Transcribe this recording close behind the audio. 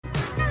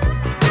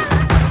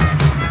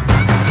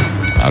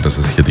Ja, das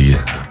ist hier die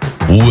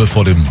Ruhe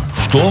vor dem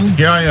Sturm.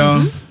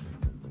 Ja.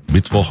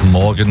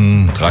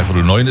 Mittwochmorgen,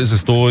 8:45 ist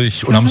es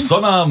durch. Und am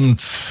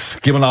Sonnabend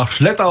gehen wir nach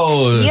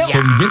Schlettau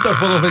zum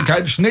Wintersport, auch wenn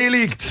kein Schnee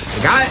liegt.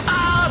 Egal.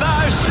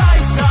 Aber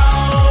scheiß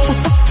drauf,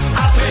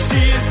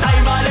 Après-Ski ist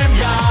einmal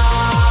im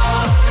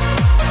Jahr.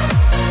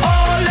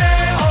 Ole,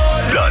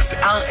 ole. Das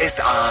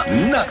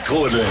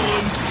R.SA-Nacktrodeln.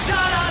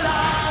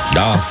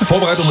 Ja,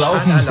 Vorbereitung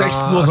laufen.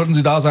 16 Uhr sollten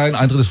Sie da sein.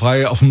 Eintritt ist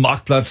frei auf dem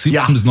Marktplatz.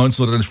 17 bis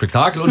 19 Uhr dann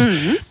Spektakel. Und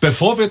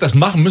bevor wir das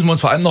machen, müssen wir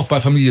uns vor allem noch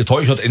bei Familie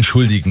Teuchert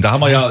entschuldigen. Da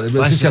haben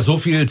wir es ist ja so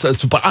viel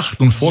zu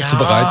beachten und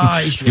vorzubereiten.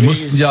 Ja, die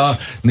mussten ja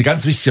eine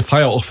ganz wichtige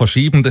Feier auch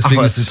verschieben.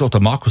 Deswegen ist jetzt auch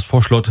der Markus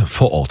Poschlott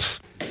vor Ort.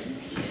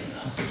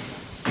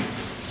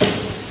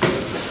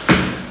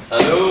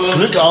 Hallo.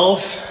 Glück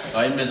auf.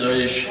 Rein mit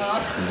euch.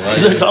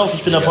 Glück auf,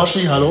 ich bin der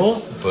Poschi,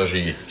 hallo.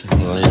 Poschi.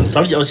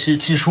 Darf ich auch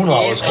die Schuhe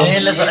aus? Nee,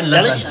 lass an.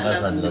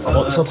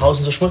 Aber ist er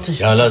draußen so schmutzig?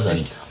 Ja, lass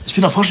an. Ich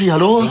bin der Poschi,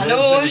 hallo.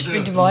 Hallo, ich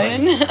bin die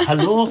Moin.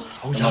 Hallo.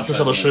 Oh ja, das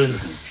ist aber schön.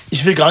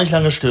 Ich will gar nicht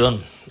lange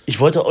stören. Ich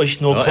wollte euch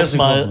nur kurz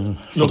mal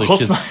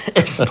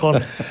essen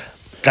kommen.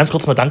 Ganz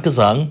kurz mal Danke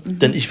sagen,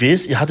 denn ich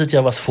weiß, ihr hattet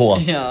ja was vor.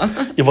 Ja.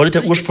 Ihr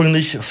wolltet ja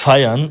ursprünglich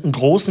feiern, einen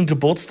großen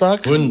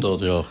Geburtstag.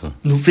 100 Jahre.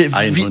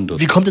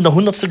 Wie kommt denn der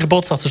 100.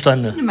 Geburtstag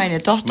zustande?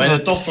 Meine Tochter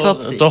wird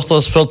 40. Tochter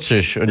ist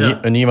 40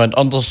 und niemand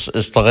anders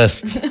ist der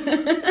Rest.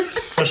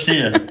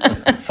 Verstehe.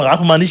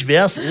 Verraten wir mal nicht,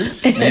 wer es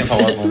ist. Nee,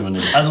 verraten wir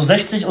nicht. Also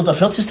 60 und der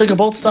 40.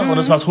 Geburtstag und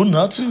es macht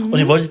 100. Und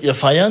ihr wolltet ihr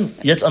feiern,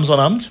 jetzt am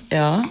Sonnabend?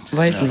 Ja,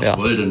 wollten wir.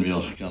 Wollten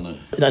wir gerne.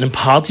 In einem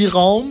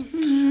Partyraum.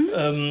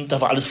 Da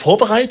war alles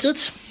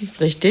vorbereitet. Ist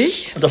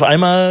richtig. Und auf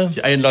einmal,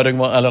 Die Einladung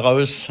war alle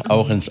raus,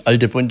 auch ins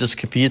alte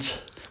Bundesgebiet.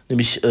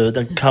 nämlich,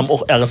 dann kam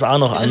auch R.SA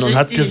noch an und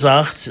hat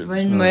gesagt, Wir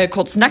wollen mal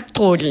kurz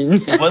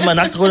Nacktrodeln. wir wollen mal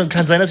Nacktrodeln,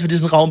 kann sein, dass wir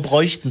diesen Raum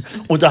bräuchten.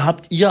 Und da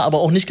habt ihr aber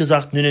auch nicht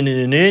gesagt,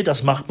 nee,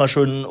 das macht mal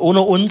schön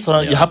ohne uns,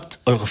 sondern ihr habt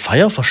eure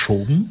Feier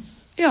verschoben.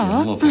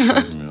 Ja. Immer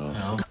verschoben, ja.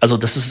 Also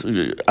das ist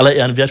aller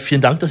Ehren wert. Vielen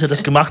Dank, dass ihr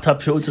das gemacht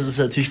habt. Für uns das ist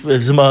natürlich,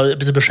 sind wir ein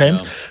bisschen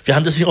beschämt. Wir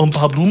haben deswegen auch ein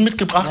paar Blumen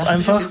mitgebracht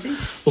einfach.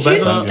 Wobei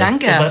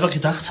Danke. wir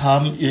gedacht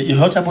haben, ihr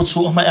hört ab und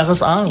zu auch mal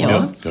R.SA,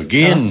 oder?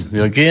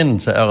 Wir gehen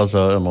zur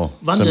R.SA immer.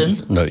 Wann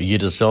denn? Na,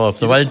 jedes Jahr auf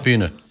der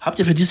Waldbühne. Habt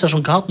ihr für dieses Jahr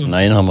schon Karten?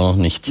 Nein, haben wir noch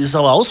nicht. Die ist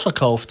aber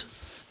ausverkauft.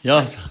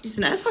 Ja, Die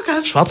sind alles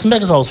verkauft.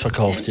 Schwarzenberg ist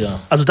ausverkauft, ja.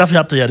 Also dafür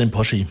habt ihr ja den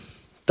Poschi.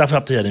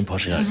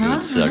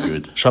 sehr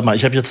gut. Schaut mal,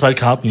 ich habe hier 2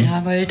 Karten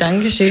Jawohl,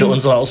 danke schön. für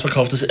unser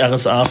ausverkauftes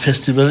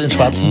R.SA-Festival in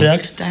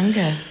Schwarzenberg.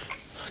 Danke.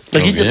 Da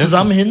geht ihr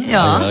zusammen hin.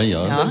 Ja.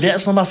 Wer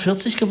ist nochmal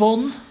 40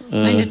 geworden?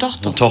 Meine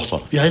Tochter. Eine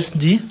Tochter. Wie heißt denn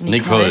die?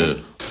 Nicole.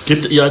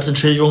 Gebt ihr als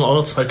Entschädigung auch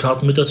noch 2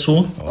 Karten mit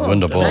dazu, Oh,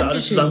 wunderbar. damit ihr alle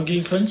zusammen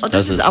gehen könnt? Oh,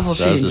 das ist aber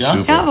schön. Das ist Ja,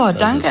 super. aber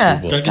Das ist danke.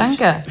 super. Da gibt's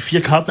Danke.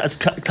 4 Karten als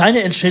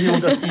kleine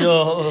Entschädigung, dass ihr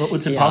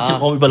uns den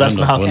Partyraum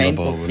überlassen habt.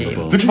 Wunderbar.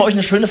 Wünschen wir euch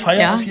eine schöne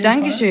Feier. Ja, auf jeden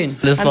danke Fall. schön.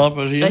 Alles klar,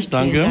 Poschi. Recht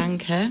Danke. vielen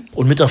Dank.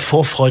 Und mit der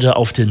Vorfreude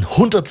auf den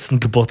 100.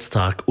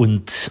 Geburtstag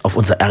und auf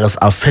unser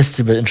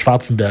R.SA-Festival in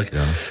Schwarzenberg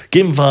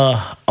gehen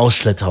wir aus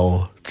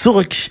Schlettau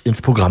zurück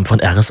ins Programm von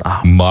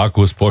R.SA.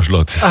 Markus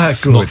Poschlott.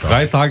 gut. Noch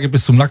 3 Tage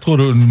bis zum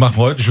Nacktrodeln und wir machen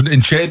heute schon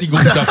Entschädigung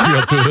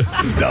dafür.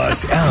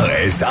 Das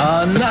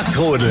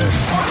R.SA-Nacktrodeln.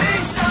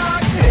 Ich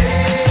sag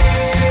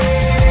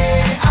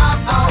hey, ab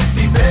auf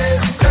die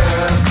Piste.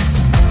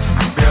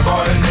 Wir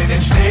wollen in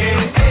den Schnee,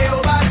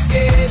 oh was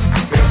geht.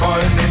 Wir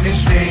wollen in den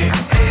Schnee,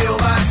 oh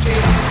was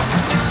geht.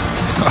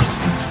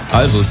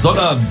 Also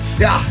Sonnabend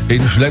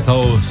in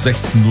Schlettau,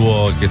 16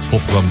 Uhr geht's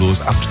Vorprogramm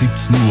los. Ab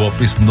 17 Uhr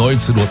bis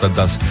 19 Uhr dann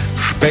das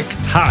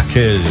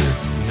Spektakel.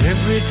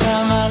 Every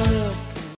time I